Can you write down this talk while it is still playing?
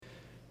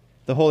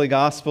The Holy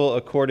Gospel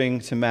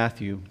according to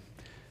Matthew.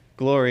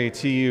 Glory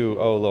to you,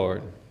 O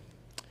Lord.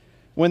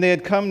 When they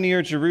had come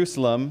near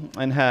Jerusalem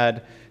and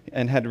had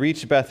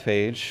reached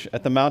Bethphage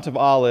at the Mount of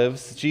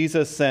Olives,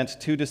 Jesus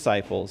sent 2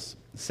 disciples,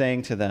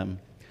 saying to them,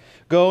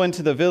 "Go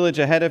into the village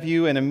ahead of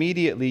you, and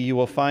immediately you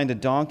will find a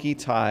donkey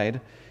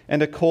tied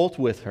and a colt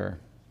with her.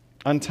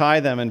 Untie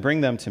them and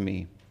bring them to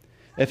me.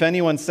 If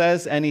anyone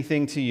says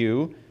anything to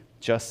you,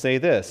 just say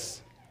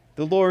this,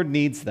 'The Lord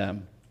needs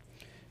them,'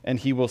 and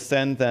he will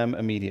send them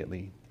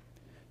immediately."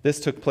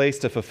 This took place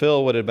to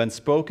fulfill what had been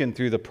spoken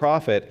through the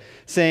prophet,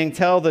 saying,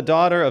 "Tell the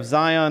daughter of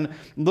Zion,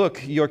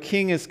 look, your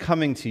king is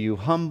coming to you,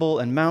 humble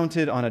and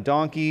mounted on a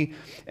donkey,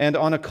 and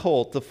on a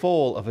colt, the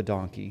foal of a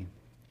donkey."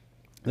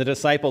 The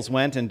disciples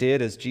went and did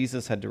as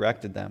Jesus had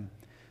directed them.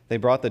 They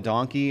brought the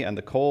donkey and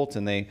the colt,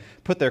 and they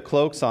put their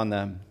cloaks on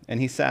them, and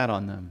he sat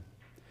on them.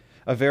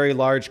 A very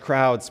large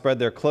crowd spread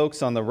their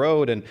cloaks on the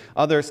road, and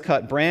others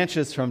cut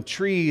branches from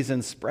trees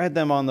and spread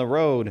them on the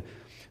road.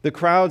 The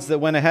crowds that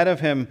went ahead of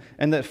him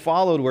and that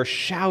followed were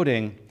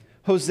shouting,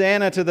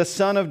 "Hosanna to the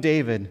Son of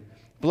David!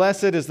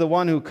 Blessed is the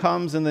one who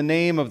comes in the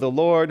name of the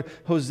Lord!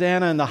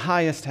 Hosanna in the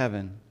highest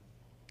heaven!"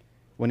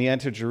 When he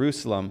entered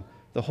Jerusalem,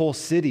 the whole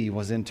city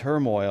was in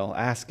turmoil,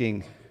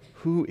 asking,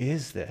 "Who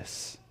is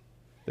this?"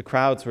 The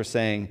crowds were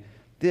saying,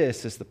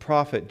 "This is the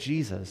prophet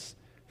Jesus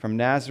from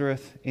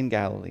Nazareth in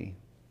Galilee."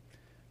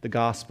 The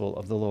Gospel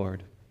of the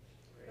Lord.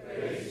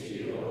 Praise to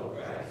you, O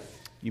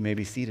Christ. You may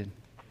be seated.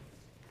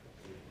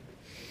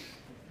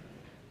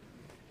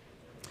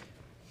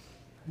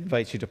 I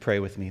invite you to pray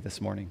with me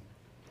this morning.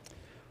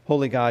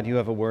 Holy God, you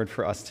have a word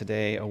for us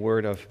today, a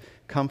word of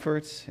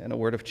comfort and a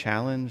word of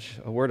challenge,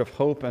 a word of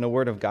hope and a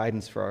word of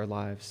guidance for our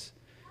lives.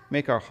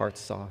 Make our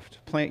hearts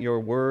soft. Plant your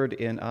word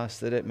in us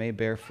that it may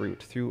bear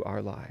fruit through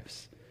our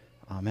lives.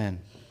 Amen.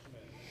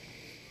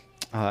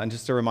 And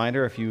just a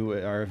reminder, if you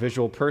are a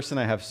visual person,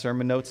 I have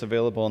sermon notes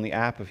available in the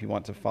app if you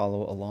want to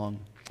follow along.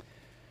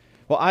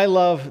 Well, I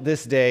love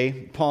this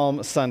day,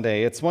 Palm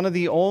Sunday. It's one of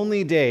the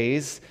only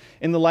days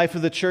in the life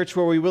of the church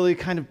where we really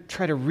kind of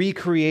try to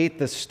recreate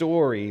the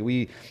story.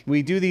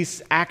 We do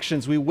these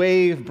actions. We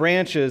wave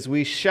branches.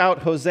 We shout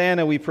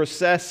Hosanna. We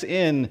process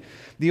in.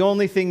 The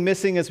only thing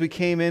missing as we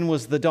came in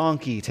was the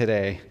donkey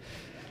today.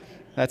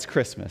 That's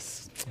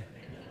Christmas.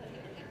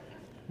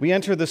 We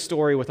enter the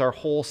story with our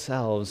whole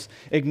selves,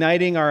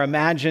 igniting our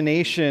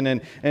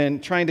imagination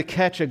and trying to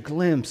catch a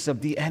glimpse of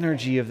the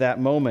energy of that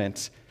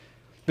moment.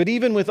 But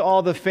even with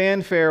all the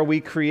fanfare we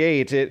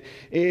create,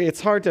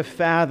 it's hard to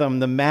fathom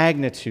the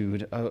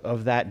magnitude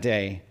of that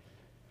day.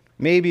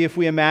 Maybe if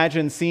we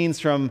imagine scenes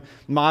from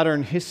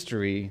modern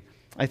history,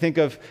 I think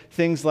of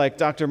things like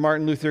Dr.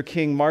 Martin Luther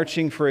King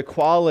marching for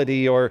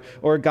equality, or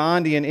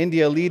Gandhi in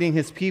India leading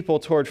his people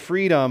toward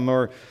freedom,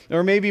 or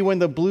maybe when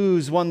the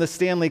Blues won the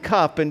Stanley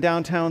Cup in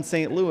downtown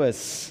St.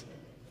 Louis.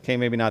 Okay,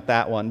 maybe not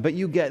that one, but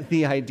you get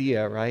the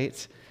idea,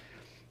 right?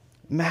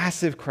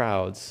 Massive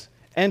crowds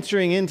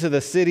entering into the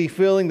city,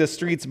 filling the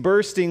streets,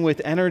 bursting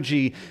with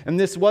energy. And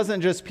this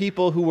wasn't just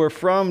people who were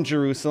from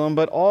Jerusalem,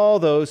 but all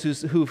those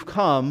who've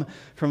come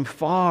from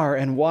far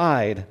and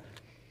wide.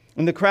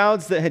 And the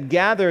crowds that had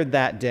gathered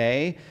that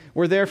day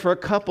were there for a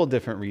couple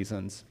different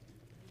reasons.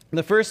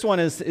 The first one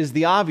is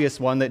the obvious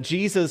one, that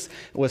Jesus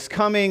was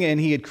coming and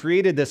he had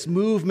created this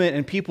movement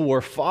and people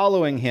were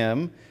following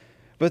him.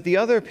 But the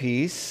other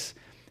piece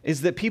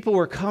is that people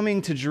were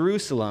coming to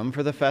Jerusalem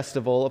for the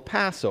festival of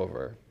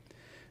Passover.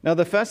 Now,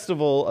 the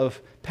festival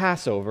of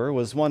Passover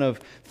was one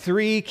of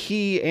 3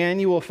 key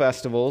annual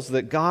festivals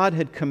that God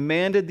had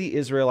commanded the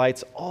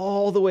Israelites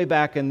all the way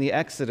back in the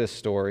Exodus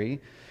story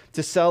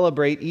to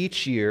celebrate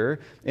each year,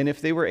 and if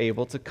they were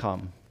able to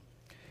come.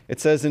 It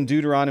says in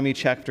Deuteronomy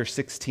chapter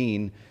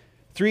 16,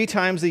 3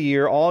 times a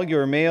year all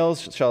your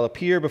males shall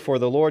appear before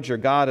the Lord your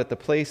God at the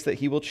place that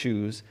he will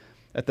choose,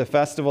 at the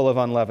festival of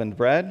unleavened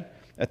bread,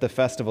 at the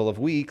festival of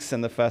weeks,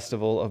 and the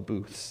festival of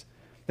booths.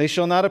 They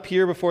shall not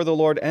appear before the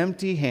Lord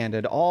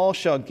empty-handed. All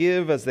shall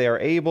give as they are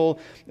able,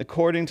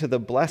 according to the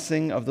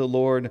blessing of the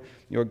Lord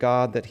your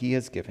God that he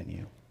has given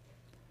you.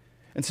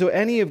 And so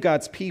any of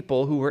God's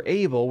people who were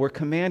able were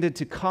commanded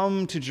to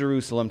come to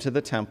Jerusalem, to the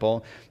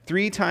temple,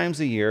 3 times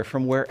a year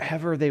from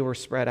wherever they were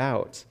spread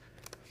out.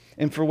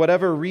 And for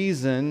whatever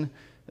reason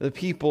the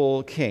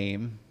people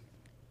came,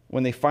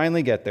 when they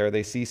finally get there,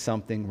 they see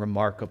something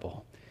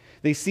remarkable.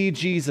 They see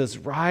Jesus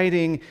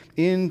riding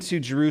into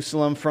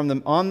Jerusalem from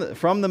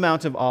the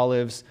Mount of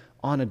Olives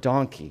on a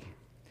donkey.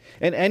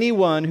 And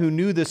anyone who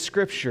knew the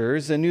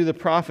scriptures and knew the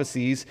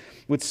prophecies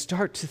would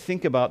start to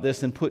think about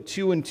this and put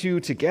 2 and 2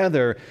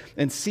 together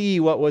and see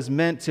what was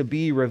meant to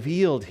be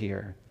revealed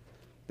here.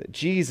 That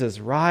Jesus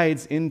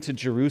rides into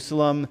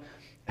Jerusalem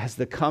as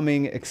the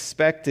coming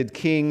expected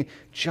king,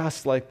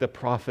 just like the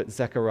prophet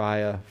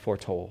Zechariah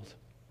foretold.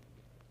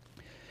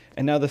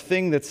 And now the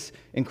thing that's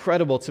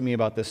incredible to me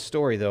about this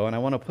story, though, and I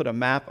want to put a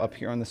map up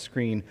here on the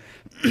screen,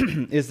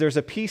 is there's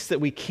a piece that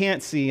we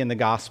can't see in the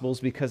Gospels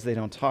because they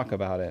don't talk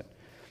about it.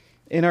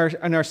 In our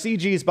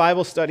CG's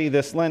Bible study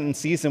this Lenten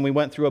season, we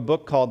went through a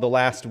book called The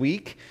Last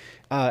Week,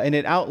 and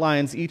it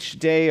outlines each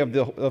day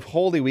of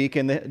Holy Week,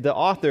 and the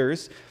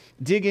authors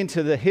dig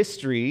into the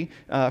history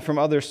from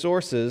other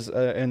sources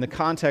in the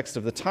context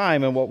of the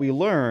time. And what we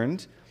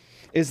learned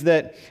is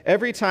that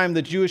every time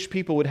the Jewish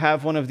people would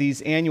have one of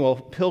these annual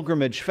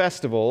pilgrimage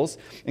festivals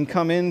and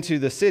come into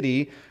the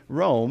city,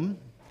 Rome,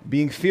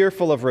 being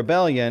fearful of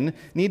rebellion,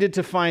 needed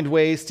to find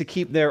ways to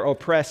keep their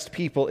oppressed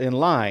people in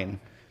line.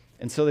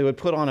 And so they would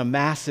put on a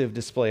massive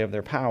display of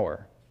their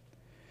power.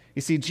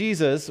 You see,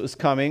 Jesus was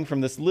coming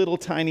from this little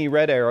tiny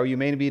red arrow you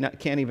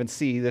can't even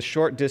see, this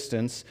short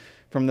distance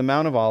from the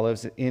Mount of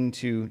Olives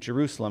into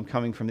Jerusalem,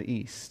 coming from the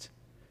east.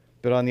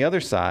 But on the other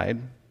side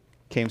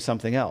came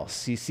something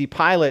else. You see,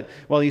 Pilate,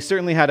 while he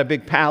certainly had a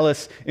big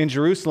palace in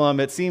Jerusalem,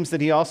 it seems that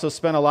he also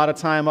spent a lot of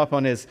time up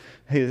on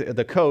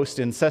the coast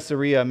in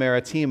Caesarea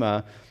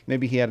Maritima.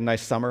 Maybe he had a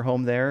nice summer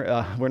home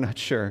there. We're not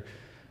sure.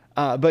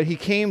 But he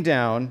came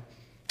down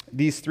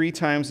these 3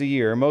 times a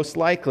year, most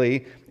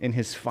likely in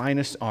his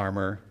finest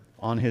armor,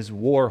 on his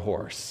war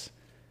horse,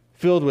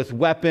 filled with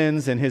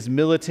weapons and his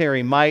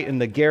military might, and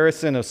the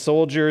garrison of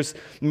soldiers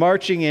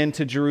marching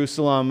into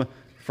Jerusalem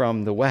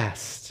from the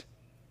west.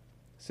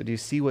 So do you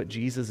see what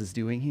Jesus is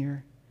doing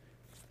here?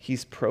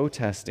 He's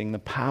protesting the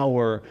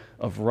power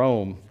of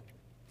Rome.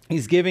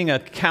 He's giving a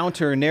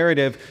counter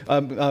narrative,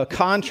 a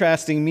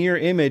contrasting mirror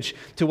image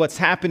to what's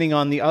happening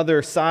on the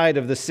other side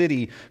of the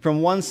city.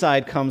 From one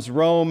side comes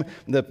Rome,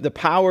 the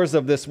powers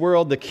of this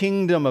world, the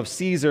kingdom of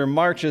Caesar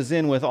marches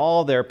in with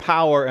all their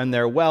power and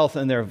their wealth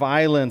and their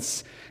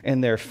violence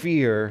and their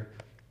fear.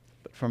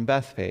 But from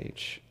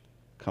Bethphage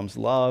comes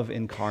love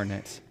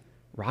incarnate,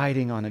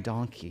 riding on a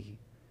donkey,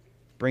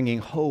 bringing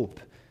hope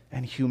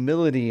and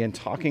humility and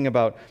talking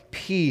about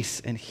peace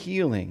and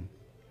healing.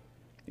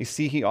 You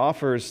see, he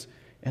offers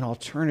an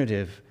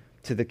alternative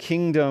to the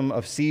kingdom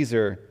of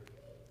Caesar,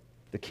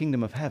 the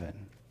kingdom of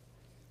heaven.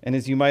 And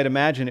as you might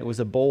imagine, it was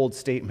a bold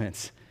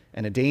statement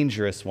and a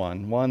dangerous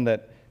one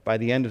that by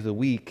the end of the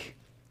week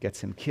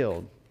gets him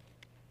killed.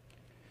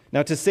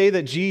 Now, to say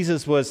that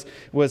Jesus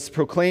was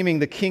proclaiming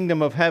the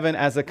kingdom of heaven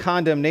as a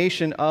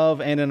condemnation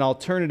of and an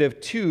alternative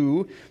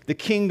to the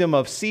kingdom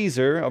of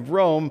Caesar, of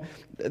Rome,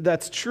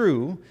 that's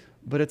true,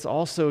 but it's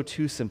also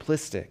too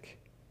simplistic.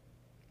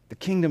 The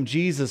kingdom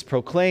Jesus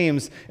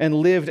proclaims and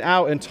lived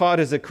out and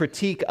taught is a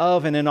critique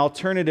of and an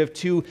alternative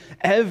to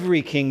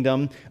every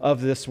kingdom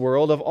of this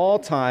world, of all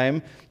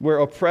time, where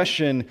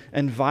oppression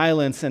and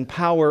violence and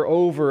power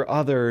over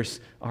others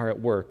are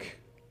at work.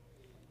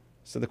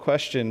 So the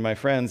question, my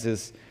friends,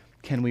 is,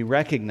 can we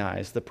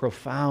recognize the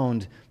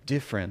profound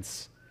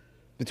difference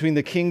between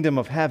the kingdom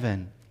of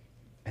heaven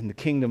and the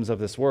kingdoms of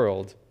this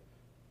world?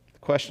 The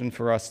question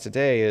for us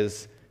today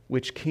is,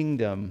 which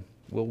kingdom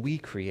will we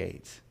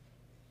create?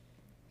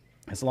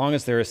 As long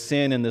as there is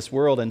sin in this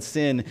world and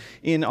sin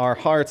in our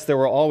hearts, there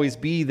will always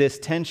be this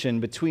tension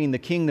between the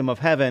kingdom of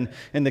heaven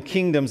and the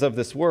kingdoms of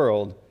this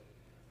world.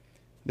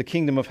 The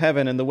kingdom of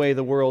heaven and the way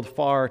the world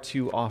far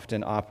too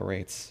often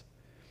operates.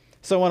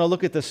 So I want to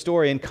look at the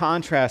story and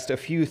contrast a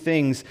few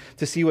things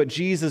to see what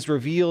Jesus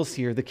reveals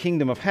here, the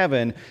kingdom of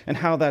heaven, and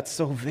how that's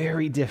so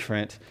very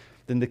different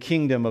than the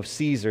kingdom of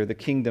Caesar, the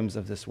kingdoms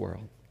of this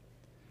world.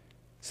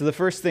 So the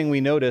first thing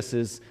we notice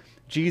is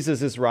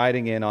Jesus is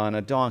riding in on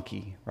a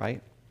donkey,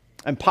 right?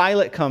 And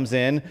Pilate comes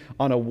in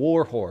on a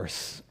war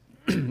horse.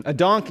 A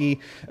donkey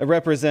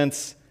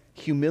represents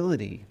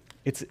humility.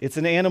 It's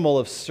an animal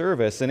of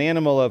service, an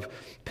animal of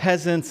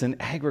peasants and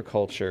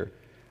agriculture.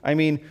 I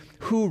mean,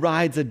 who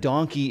rides a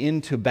donkey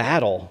into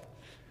battle?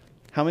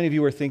 How many of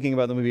you were thinking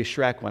about the movie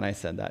Shrek when I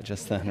said that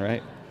just then,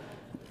 right?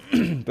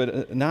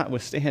 But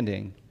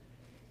notwithstanding,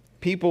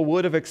 people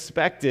would have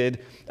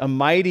expected a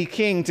mighty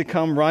king to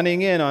come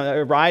riding in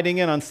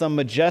on some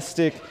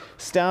majestic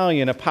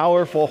stallion, a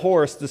powerful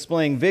horse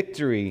displaying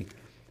victory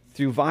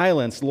through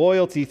violence,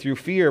 loyalty through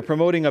fear,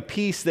 promoting a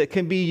peace that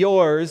can be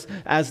yours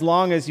as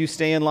long as you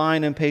stay in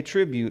line and pay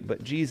tribute.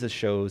 But Jesus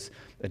shows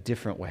a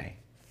different way.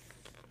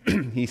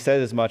 He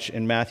said as much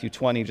in Matthew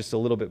 20, just a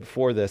little bit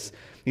before this.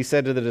 He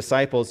said to the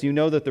disciples, "You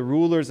know that the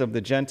rulers of the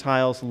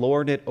Gentiles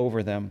lord it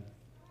over them,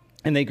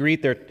 and their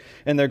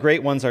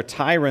great ones are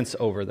tyrants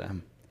over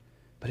them.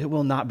 But it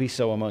will not be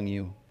so among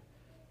you.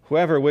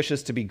 Whoever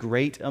wishes to be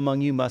great among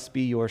you must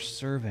be your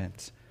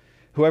servant.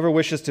 Whoever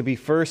wishes to be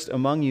first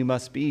among you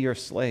must be your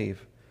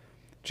slave.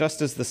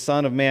 Just as the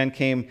Son of Man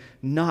came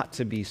not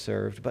to be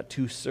served, but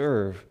to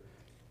serve,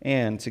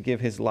 and to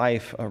give his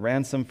life a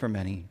ransom for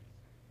many."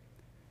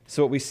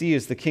 So what we see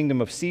is the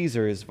kingdom of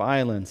Caesar is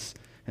violence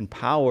and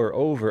power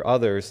over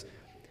others,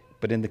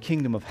 but in the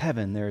kingdom of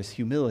heaven there is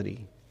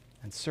humility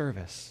and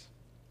service.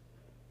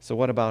 So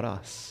what about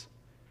us?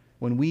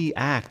 When we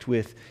act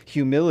with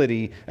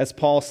humility, as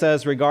Paul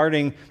says,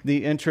 regarding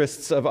the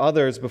interests of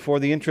others before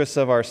the interests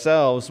of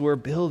ourselves, we're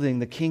building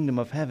the kingdom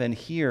of heaven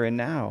here and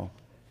now.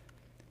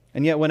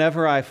 And yet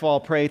whenever I fall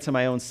prey to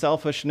my own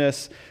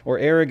selfishness or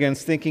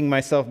arrogance, thinking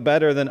myself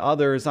better than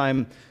others,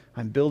 I'm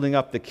building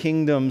up the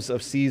kingdoms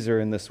of Caesar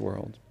in this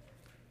world.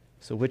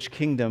 So which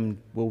kingdom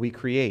will we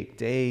create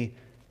day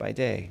by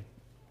day?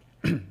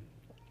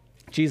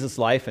 Jesus'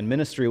 life and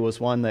ministry was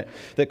one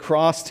that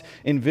crossed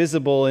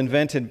invisible,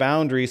 invented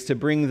boundaries to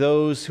bring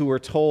those who were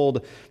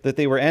told that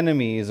they were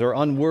enemies or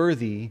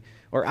unworthy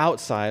or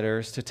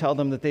outsiders to tell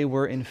them that they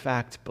were in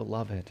fact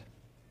beloved.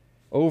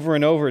 Over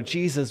and over,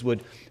 Jesus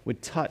would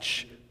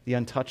touch the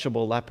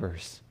untouchable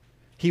lepers.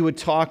 He would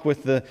talk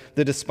with the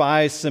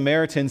despised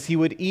Samaritans. He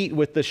would eat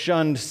with the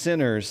shunned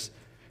sinners,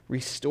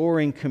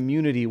 restoring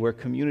community where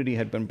community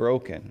had been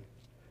broken.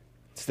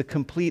 It's the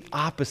complete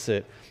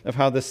opposite of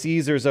how the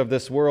Caesars of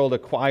this world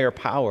acquire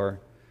power.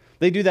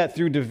 They do that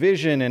through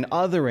division and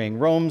othering.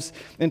 Rome's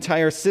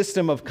entire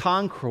system of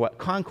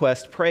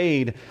conquest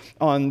preyed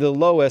on the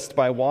lowest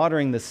by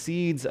watering the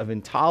seeds of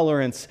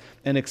intolerance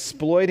and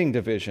exploiting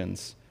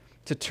divisions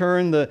to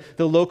turn the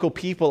local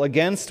people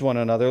against one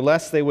another,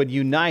 lest they would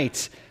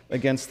unite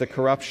against the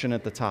corruption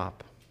at the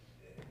top.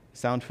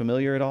 Sound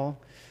familiar at all?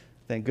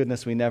 Thank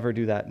goodness we never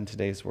do that in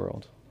today's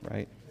world,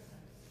 right?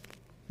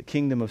 The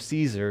kingdom of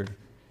Caesar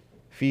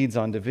feeds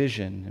on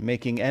division and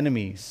making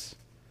enemies,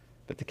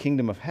 but the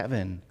kingdom of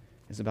heaven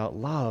is about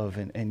love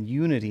and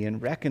unity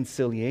and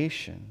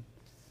reconciliation.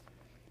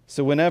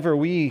 So whenever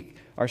we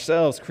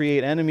ourselves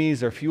create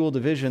enemies or fuel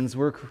divisions,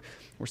 we're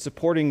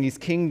supporting these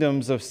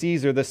kingdoms of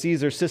Caesar, the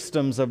Caesar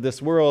systems of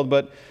this world.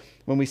 But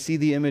when we see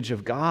the image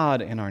of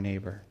God in our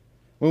neighbor,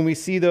 when we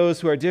see those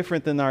who are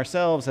different than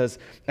ourselves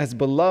as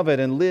beloved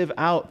and live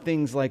out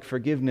things like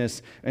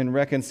forgiveness and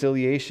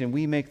reconciliation,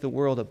 we make the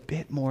world a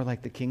bit more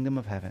like the kingdom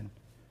of heaven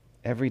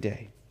every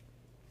day.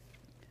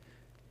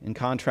 In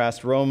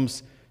contrast,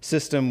 Rome's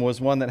system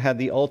was one that had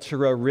the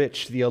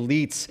ultra-rich, the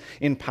elites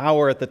in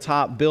power at the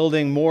top,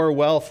 building more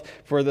wealth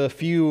for the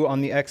few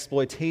on the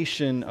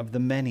exploitation of the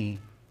many.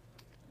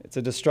 It's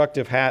a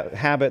destructive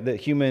habit that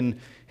human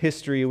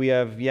history, we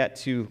have yet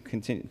to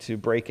continue to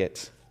break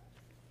it.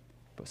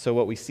 So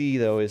what we see,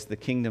 though, is the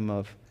kingdom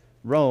of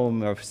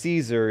Rome, of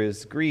Caesar,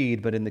 is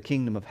greed, but in the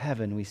kingdom of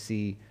heaven we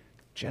see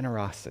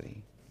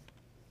generosity.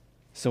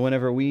 So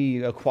whenever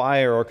we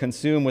acquire or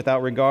consume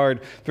without regard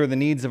for the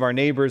needs of our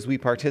neighbors, we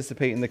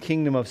participate in the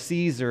kingdom of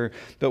Caesar.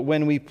 But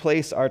when we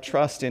place our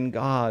trust in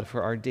God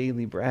for our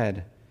daily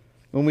bread,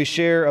 when we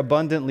share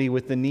abundantly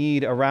with the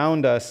need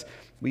around us,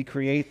 we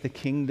create the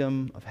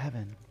kingdom of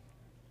heaven.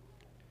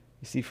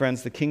 You see,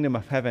 friends, the kingdom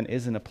of heaven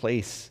isn't a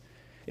place.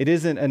 It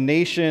isn't a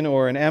nation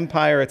or an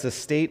empire. It's a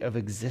state of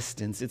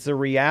existence. It's a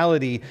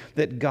reality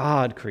that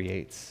God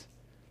creates.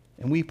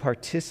 And we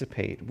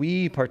participate.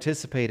 We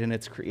participate in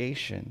its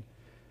creation.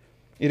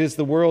 It is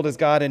the world as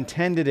God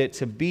intended it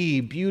to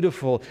be,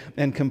 beautiful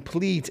and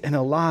complete and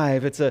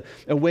alive. It's a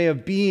way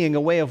of being,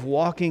 a way of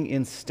walking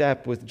in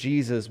step with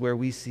Jesus, where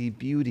we see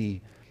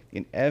beauty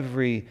in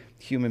every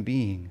human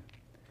being,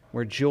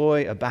 where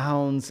joy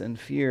abounds and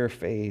fear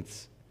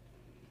fades.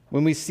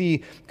 When we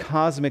see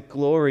cosmic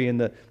glory in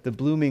the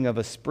blooming of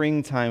a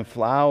springtime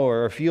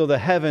flower, or feel the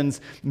heavens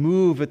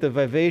move at the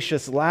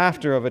vivacious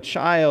laughter of a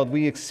child,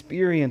 we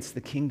experience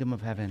the kingdom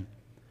of heaven.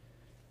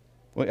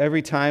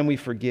 Every time we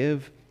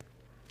forgive,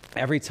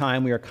 every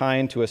time we are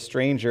kind to a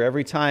stranger,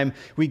 every time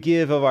we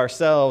give of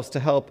ourselves to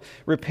help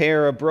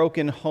repair a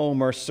broken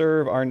home or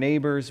serve our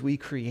neighbors, we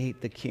create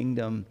the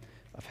kingdom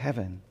of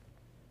heaven.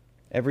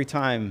 Every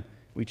time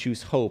we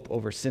choose hope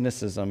over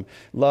cynicism,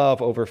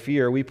 love over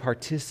fear, we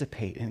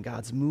participate in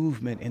God's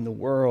movement in the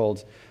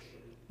world.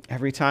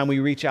 Every time we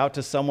reach out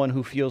to someone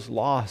who feels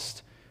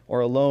lost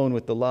or alone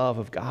with the love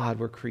of God,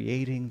 we're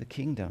creating the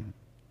kingdom.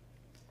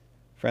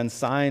 Friends,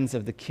 signs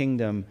of the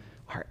kingdom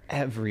are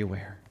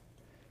everywhere,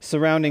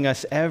 surrounding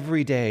us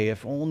every day,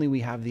 if only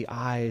we have the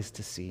eyes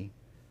to see.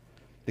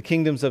 The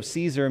kingdoms of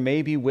Caesar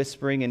may be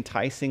whispering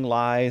enticing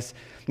lies,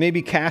 may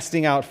be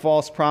casting out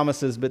false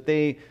promises, but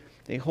they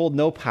hold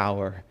no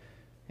power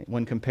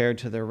when compared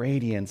to the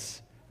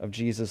radiance of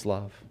Jesus'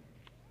 love,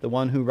 the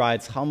one who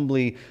rides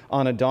humbly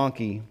on a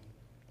donkey.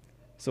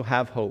 So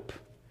have hope.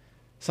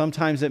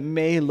 Sometimes it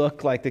may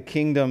look like the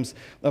kingdoms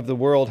of the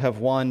world have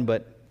won,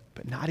 but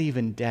not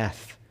even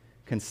death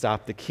can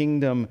stop the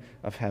kingdom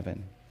of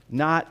heaven.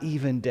 Not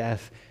even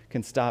death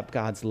can stop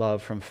God's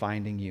love from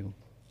finding you.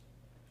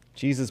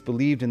 Jesus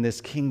believed in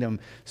this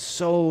kingdom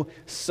so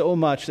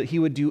much that he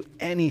would do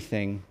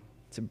anything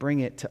to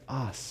bring it to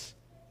us,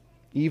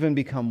 even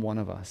become one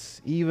of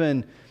us,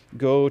 even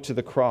go to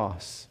the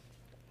cross.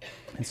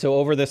 And so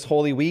over this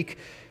Holy Week,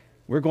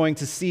 we're going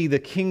to see the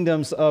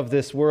kingdoms of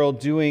this world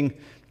doing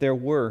their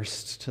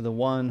worst to the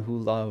one who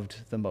loved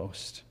the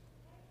most.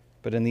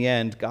 But in the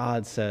end,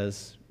 God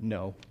says,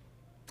 no.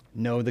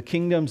 No, the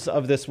kingdoms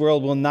of this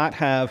world will not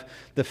have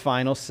the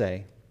final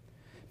say.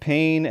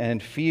 Pain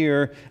and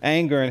fear,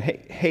 anger and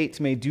hate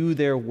may do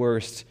their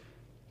worst,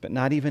 but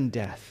not even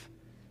death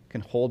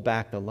can hold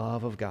back the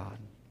love of God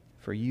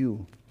for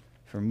you,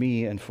 for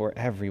me, and for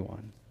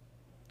everyone.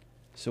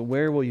 So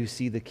where will you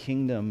see the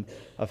kingdom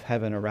of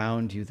heaven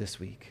around you this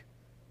week?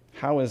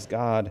 How is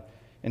God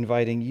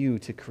inviting you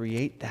to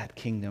create that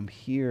kingdom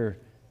here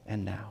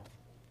and now?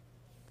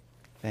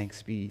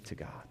 Thanks be to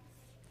God.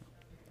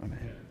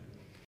 Amen.